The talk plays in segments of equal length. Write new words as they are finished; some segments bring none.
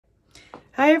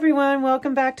Hi everyone,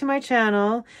 welcome back to my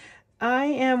channel. I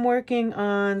am working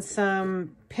on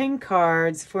some pin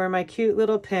cards for my cute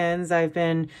little pins. I've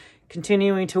been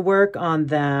continuing to work on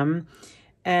them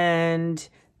and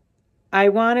I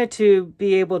wanted to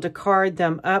be able to card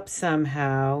them up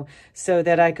somehow so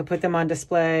that I could put them on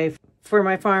display for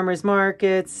my farmers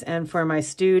markets and for my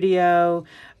studio.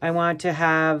 I want to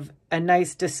have a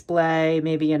nice display,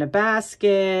 maybe in a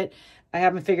basket. I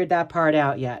haven't figured that part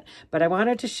out yet, but I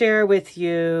wanted to share with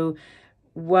you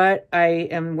what I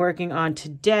am working on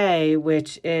today,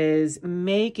 which is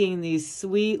making these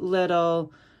sweet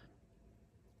little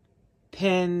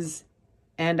pins,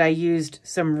 and I used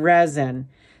some resin.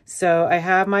 So I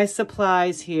have my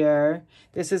supplies here.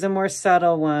 This is a more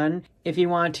subtle one. If you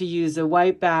want to use a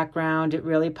white background, it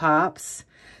really pops.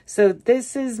 So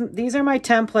these are my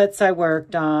templates I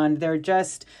worked on. They're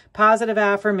just positive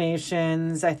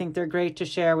affirmations. I think they're great to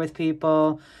share with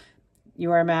people.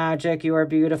 You are magic, you are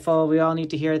beautiful. We all need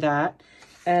to hear that.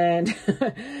 And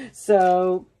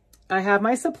so I have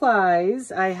my supplies.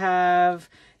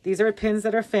 These are pins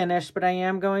that are finished, but I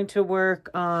am going to work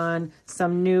on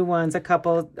some new ones. A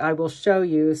couple I will show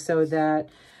you so that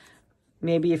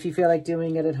maybe if you feel like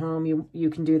doing it at home, you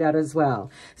can do that as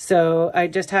well. So I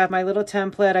just have my little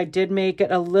template. I did make it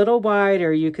a little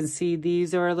wider. You can see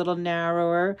these are a little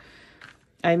narrower.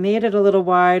 I made it a little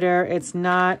wider. It's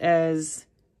not as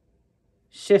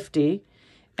shifty.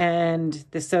 And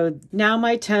so now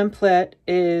my template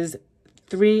is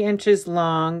 3 inches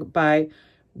long by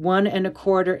 1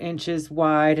 1/4 inches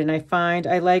wide. And I find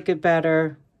I like a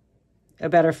better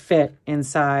fit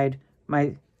inside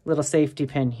my little safety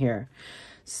pin here.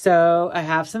 So I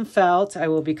have some felt. I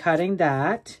will be cutting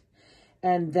that.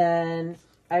 And then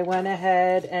I went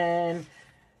ahead and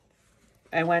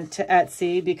I went to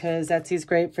Etsy because Etsy's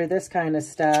great for this kind of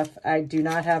stuff. I do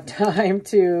not have time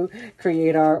to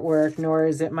create artwork, nor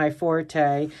is it my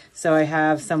forte. So I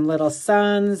have some little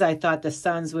suns. I thought the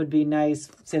suns would be nice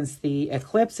since the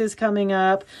eclipse is coming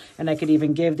up. And I could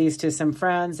even give these to some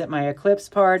friends at my eclipse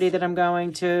party that I'm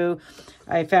going to.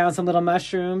 I found some little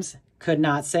mushrooms. Could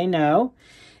not say no.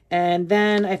 And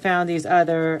then I found these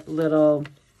other little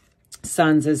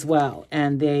suns as well,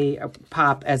 and they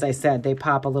pop, as I said, they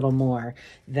pop a little more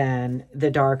than the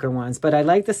darker ones, but I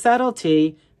like the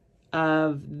subtlety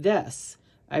of this.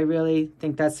 I really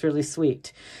think that's really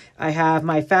sweet. I have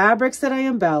my fabrics that I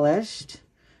embellished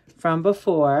from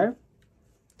before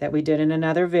that we did in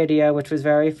another video, which was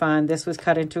very fun. This was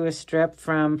cut into a strip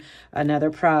from another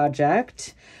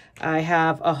project. I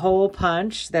have a hole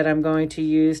punch that I'm going to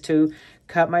use to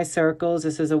cut my circles.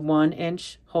 This is a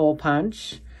 1-inch hole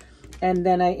punch. And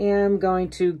then I am going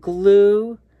to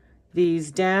glue these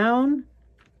down,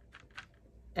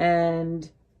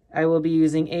 and I will be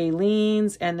using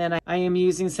Aleene's, and then I am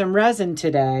using some resin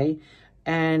today,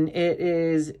 and it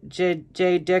is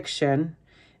J Diction,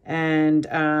 and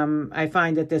I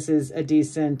find that this is a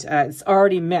decent, it's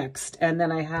already mixed, and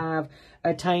then I have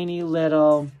a tiny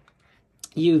little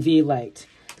UV light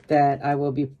that I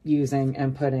will be using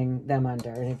and putting them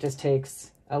under, and it just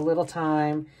takes a little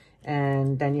time,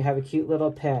 and then you have a cute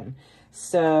little pin.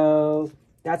 So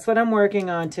that's what I'm working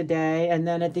on today. And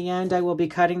then at the end, I will be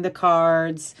cutting the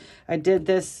cards. I did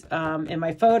this in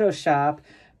my Photoshop,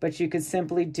 but you could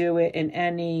simply do it in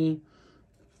any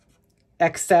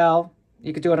Excel.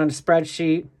 You could do it on a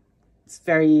spreadsheet. It's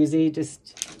very easy.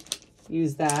 Just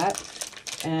use that.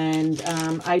 And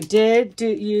I did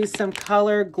use some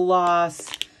color gloss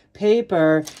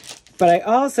paper, but I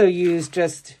also used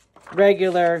just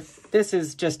regular. This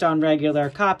is just on regular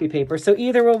copy paper, so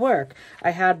either will work.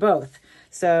 I had both,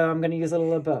 so I'm going to use a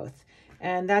little of both.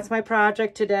 And that's my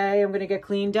project today. I'm going to get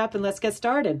cleaned up and let's get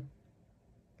started.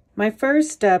 My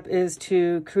first step is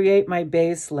to create my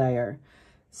base layer.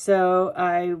 So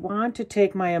I want to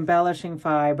take my embellishing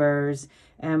fibers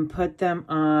and put them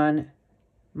on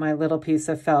my little piece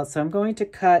of felt. So I'm going to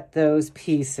cut those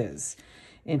pieces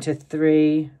into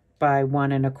 3 by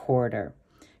 1 1/4.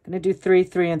 I'm going to do 3,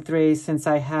 3, and 3 since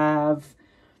I have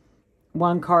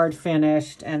one card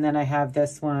finished and then I have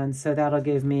this one. So that'll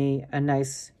give me a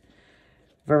nice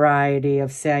variety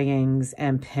of sayings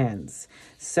and pins.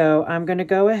 So I'm going to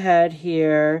go ahead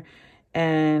here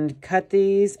and cut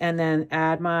these and then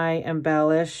add my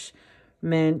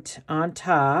embellishment on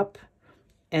top.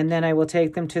 And then I will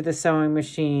take them to the sewing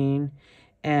machine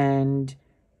and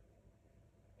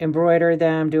embroider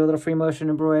them, do a little free motion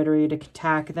embroidery to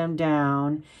tack them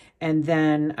down, and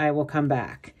then I will come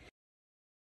back.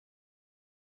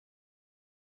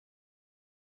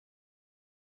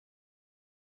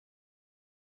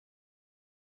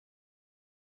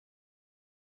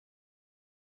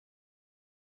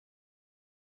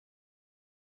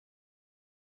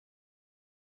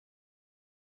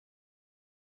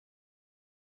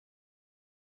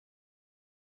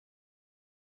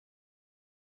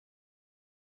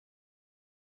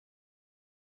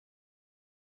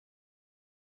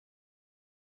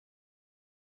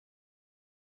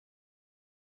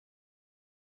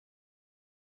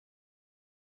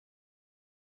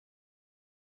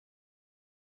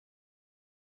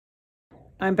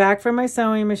 I'm back from my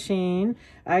sewing machine.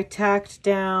 I tacked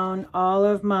down all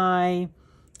of my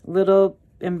little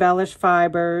embellished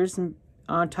fibers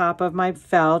on top of my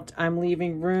felt. I'm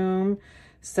leaving room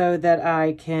so that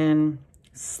I can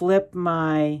slip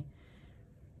my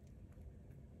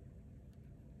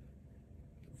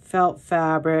felt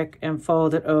fabric and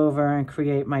fold it over and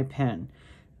create my pin.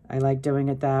 I like doing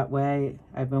it that way.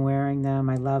 I've been wearing them.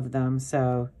 I love them.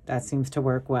 So that seems to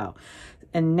work well.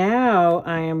 And now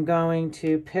I am going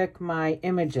to pick my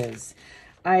images.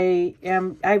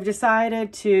 I've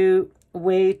decided to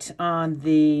wait on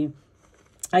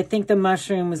I think the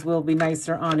mushrooms will be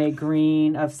nicer on a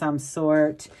green of some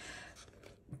sort,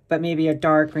 but maybe a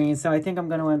dark green. So I think I'm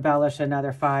going to embellish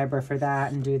another fiber for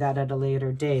that and do that at a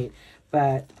later date.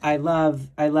 But I love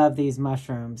these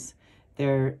mushrooms.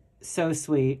 They're so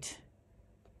sweet,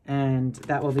 and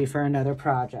that will be for another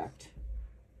project.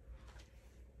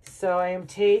 So I am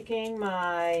taking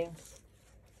my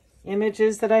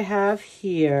images that I have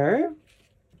here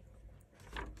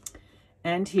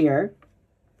and here,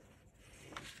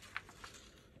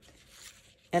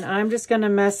 and I'm just going to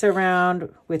mess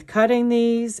around with cutting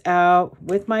these out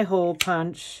with my hole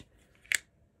punch.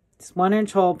 It's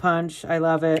 1-inch hole punch. I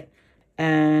love it.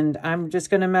 And I'm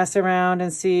just going to mess around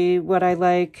and see what I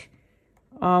like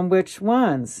on which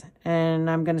ones. And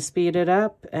I'm going to speed it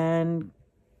up and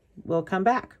we'll come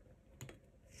back.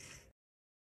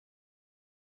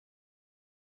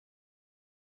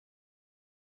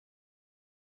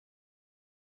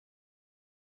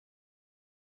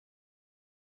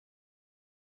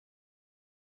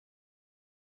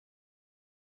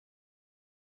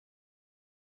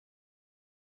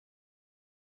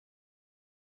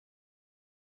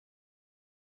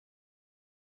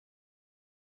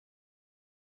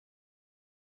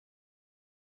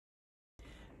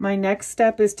 My next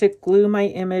step is to glue my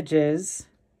images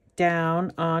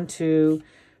down onto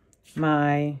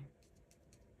my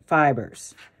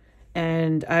fibers.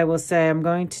 And I will say I'm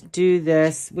going to do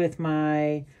this with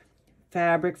my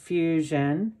Fabric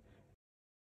Fusion.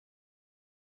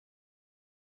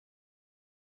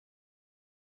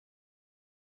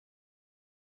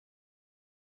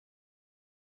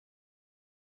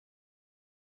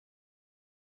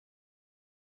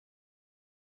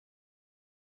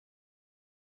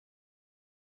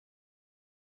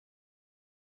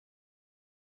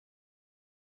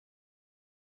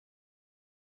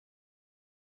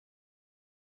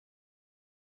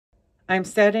 I'm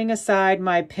setting aside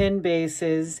my pin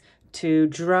bases to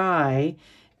dry.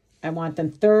 I want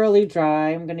them thoroughly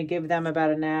dry. I'm going to give them about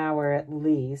an hour at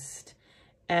least.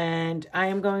 And I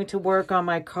am going to work on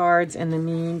my cards in the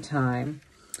meantime.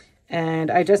 And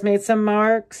I just made some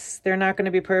marks. They're not going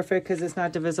to be perfect because it's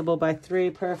not divisible by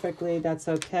 3 perfectly. That's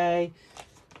okay.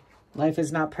 Life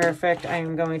is not perfect. I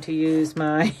am going to use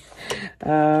my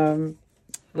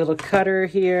little cutter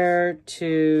here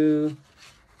to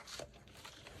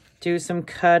do some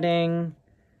cutting.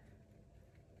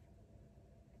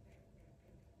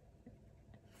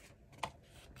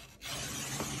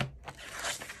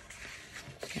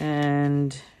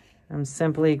 And I'm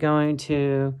simply going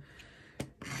to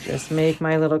just make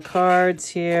my little cards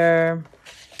here.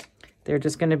 They're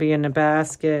just going to be in a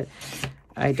basket.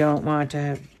 I don't want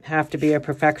to have to be a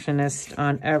perfectionist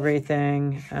on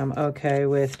everything. I'm okay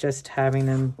with just having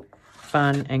them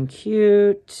fun and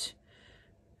cute.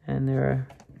 And they're,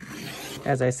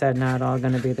 as I said, not all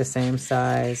going to be the same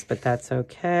size, but that's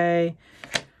okay.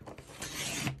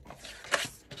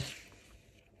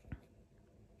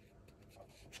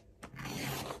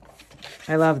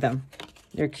 I love them.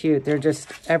 They're cute. They're just,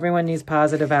 everyone needs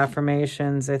positive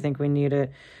affirmations. I think we need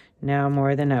it now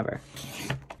more than ever.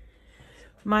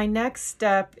 My next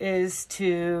step is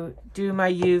to do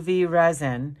my UV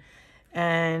resin.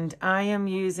 And I am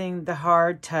using the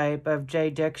hard type of J.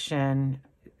 Diction.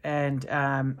 And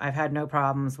I've had no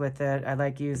problems with it. I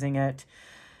like using it.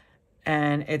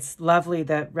 And it's lovely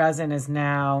that resin is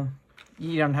now,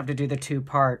 you don't have to do the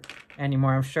 2-part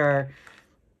anymore. I'm sure,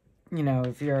 you know,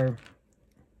 if you're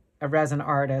a resin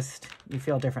artist, you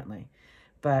feel differently.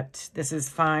 But this is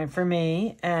fine for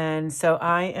me. And so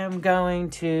I am going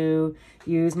to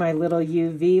use my little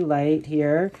UV light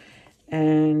here.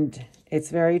 And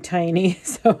it's very tiny,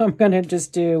 so I'm going to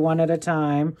just do one at a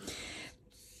time.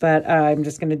 But I'm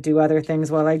just going to do other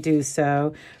things while I do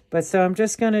so. But so I'm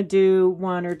just going to do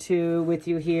 1 or 2 with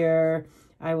you here.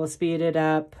 I will speed it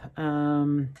up.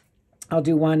 I'll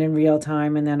do 1 in real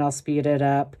time and then I'll speed it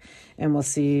up and we'll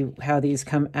see how these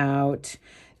come out.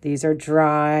 These are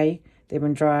dry. They've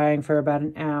been drying for about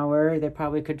an hour. They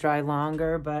probably could dry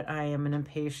longer, but I am an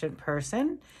impatient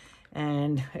person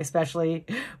And especially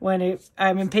when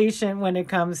I'm impatient when it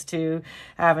comes to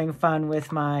having fun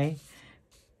with my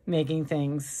making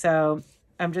things. So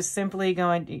I'm just simply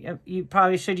going, you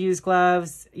probably should use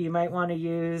gloves. You might want to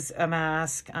use a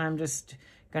mask. I'm just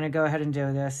going to go ahead and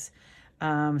do this.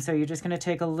 So you're just going to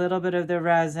take a little bit of the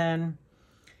resin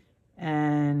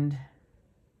and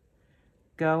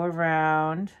go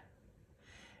around.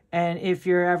 And if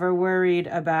you're ever worried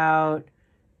about,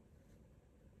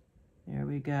 there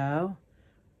we go.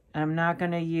 I'm not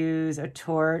going to use a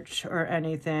torch or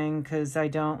anything because I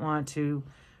don't want to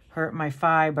hurt my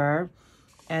fiber.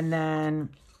 And then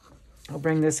I'll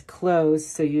bring this close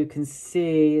so you can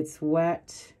see it's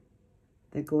wet,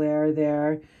 the glare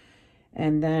there.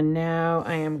 And then now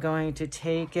I am going to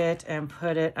take it and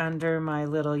put it under my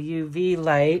little UV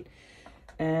light.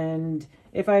 And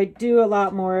if I do a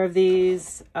lot more of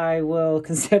these, I will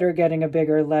consider getting a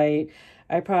bigger light.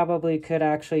 I probably could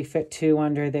actually fit 2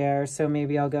 under there, so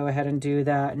maybe I'll go ahead and do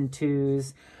that in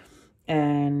 2s.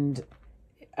 And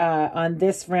on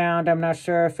this round, I'm not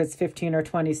sure if it's 15 or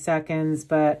 20 seconds,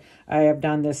 but I have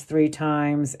done this 3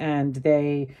 times and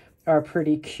they are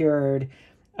pretty cured.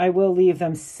 I will leave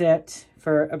them sit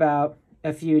for about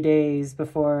a few days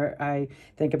before I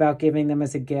think about giving them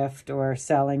as a gift or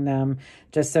selling them,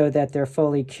 just so that they're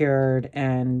fully cured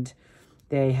and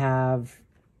they have,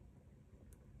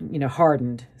 you know,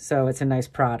 hardened. So it's a nice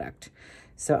product.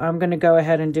 So I'm going to go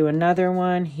ahead and do another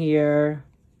one here.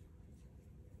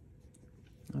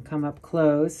 I'll come up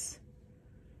close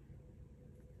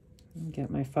and get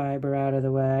my fiber out of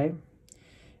the way.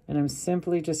 And I'm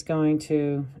simply just going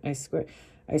to, I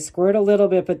squirt a little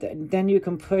bit, but then you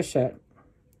can push it.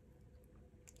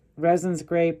 Resin's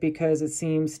great because it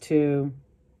seems to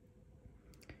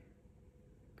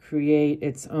create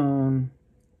its own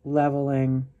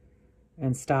leveling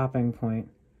and stopping point.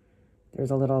 There's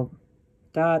a little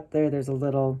dot there. There's a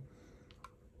little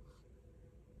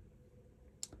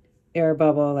air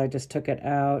bubble. I just took it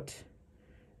out.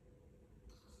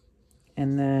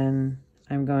 And then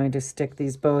I'm going to stick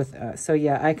these both. So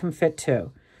yeah, I can fit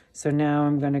 2. So now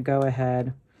I'm going to go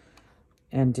ahead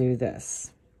and do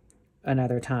this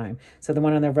another time. So the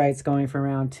one on the right's going for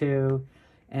round 2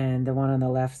 and the one on the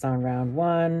left's on round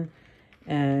 1.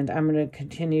 And I'm going to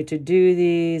continue to do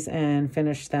these and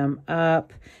finish them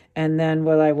up. And then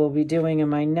what I will be doing in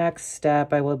my next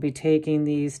step, I will be taking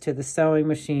these to the sewing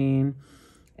machine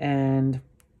and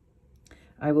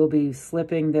I will be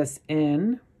slipping this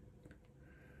in.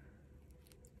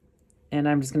 And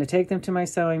I'm just going to take them to my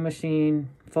sewing machine,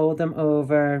 fold them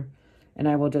over, and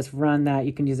I will just run that.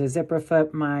 You can use a zipper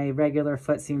foot. My regular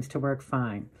foot seems to work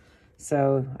fine.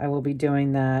 So I will be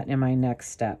doing that in my next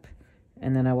step.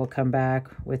 And then I will come back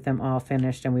with them all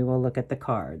finished and we will look at the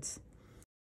cards.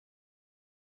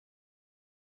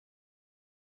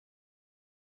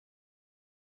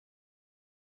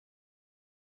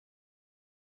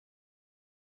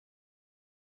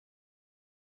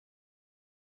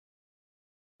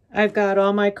 I've got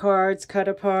all my cards cut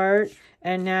apart,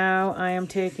 and now I am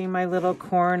taking my little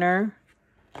corner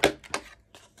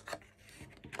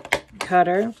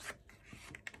cutter,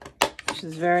 which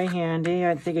is very handy.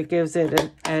 I think it gives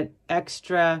it an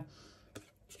extra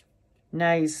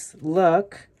nice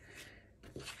look.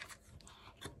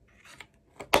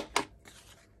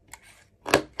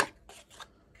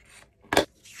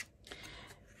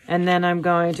 And then I'm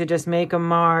going to just make a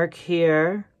mark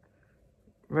here,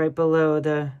 right below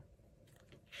the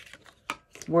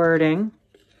wording.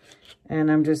 And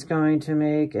I'm just going to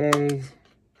make a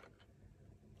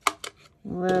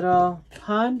little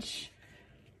punch.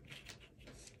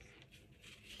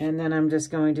 And then I'm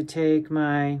just going to take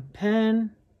my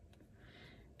pen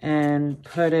and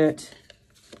put it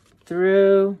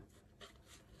through.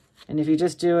 And if you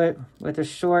just do it with a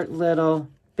short little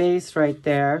base right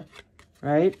there,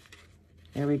 right?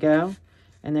 There we go.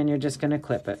 And then you're just going to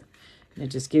clip it. It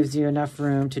just gives you enough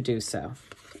room to do so.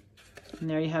 And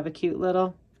there you have a cute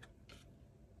little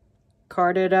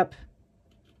carded up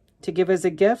to give as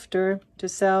a gift or to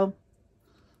sell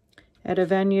at a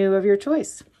venue of your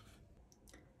choice.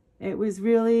 It was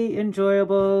really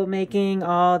enjoyable making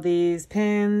all these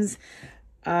pins.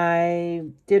 I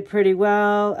did pretty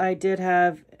well. I did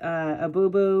have a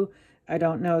boo-boo. I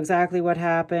don't know exactly what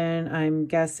happened. I'm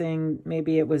guessing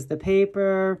maybe it was the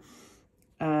paper,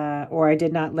 or I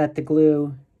did not let the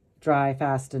glue dry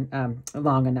fast and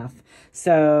long enough.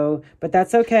 So, but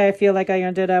that's okay. I feel like I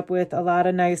ended up with a lot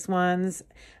of nice ones.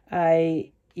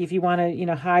 If you want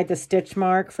to, hide the stitch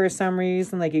mark for some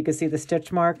reason, like you can see the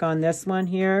stitch mark on this one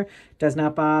here, does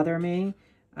not bother me.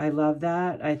 I love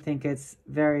that. I think it's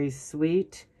very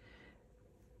sweet.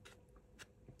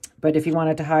 But if you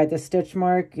wanted to hide the stitch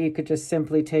mark, you could just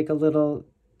simply take a little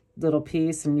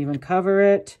piece and even cover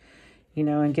it, you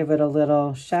know, and give it a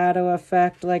little shadow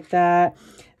effect like that.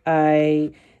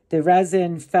 The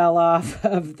resin fell off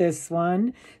of this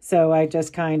one, so I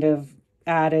just kind of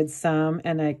added some,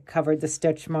 and I covered the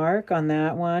stitch mark on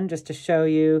that one just to show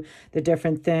you the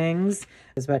different things.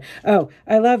 But oh,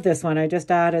 I love this one. I just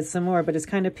added some more, but it's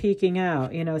kind of peeking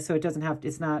out, you know, so it doesn't have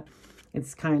to,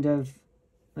 it's kind of,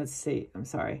 let's see, I'm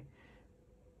sorry.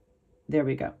 There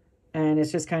we go. And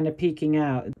it's just kind of peeking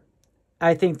out.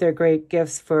 I think they're great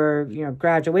gifts for, you know,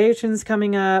 graduations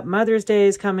coming up, Mother's Day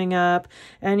is coming up,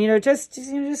 and, you know, just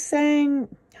saying,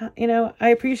 you know, I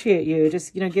appreciate you,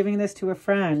 just, you know, giving this to a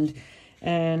friend.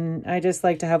 And I just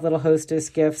like to have little hostess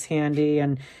gifts handy,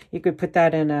 and you could put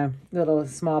that in a little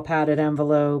small padded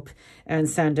envelope and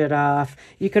send it off.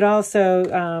 You could also,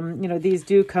 you know, these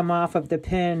do come off of the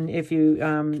pin if you,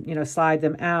 you know, slide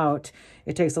them out.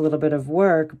 It takes a little bit of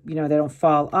work, you know, they don't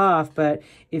fall off, but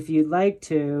if you'd like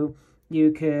to,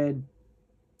 you could,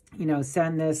 you know,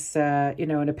 send this, you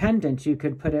know, in a pendant. You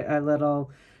could put a little,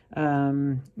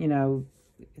 you know,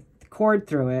 cord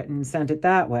through it and send it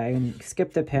that way and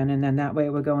skip the pin, and then that way it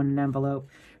would go in an envelope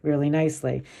really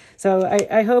nicely. So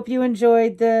I hope you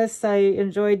enjoyed this. I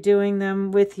enjoyed doing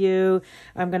them with you.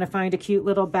 I'm going to find a cute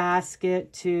little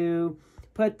basket to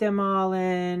put them all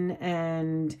in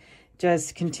and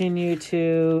just continue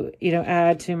to, you know,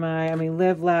 add to my, I mean,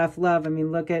 live, laugh, love. I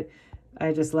mean, look at,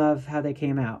 I just love how they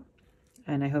came out,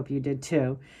 and I hope you did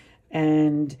too.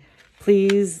 And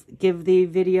please give the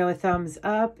video a thumbs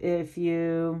up if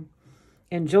you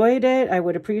enjoyed it. I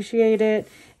would appreciate it.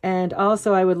 And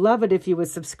also I would love it if you would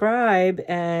subscribe,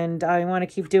 and I want to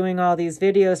keep doing all these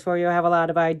videos for you. I have a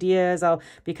lot of ideas. I'll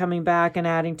be coming back and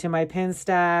adding to my pin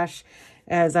stash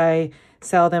as I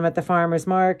sell them at the farmer's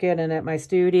market and at my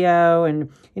studio,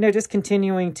 and, you know, just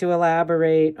continuing to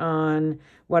elaborate on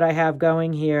what I have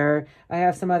going here. I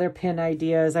have some other pin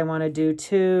ideas I want to do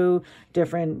too,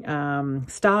 different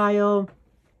style,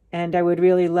 and I would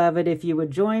really love it if you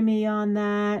would join me on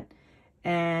that.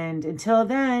 And until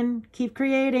then, keep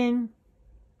creating.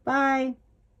 Bye.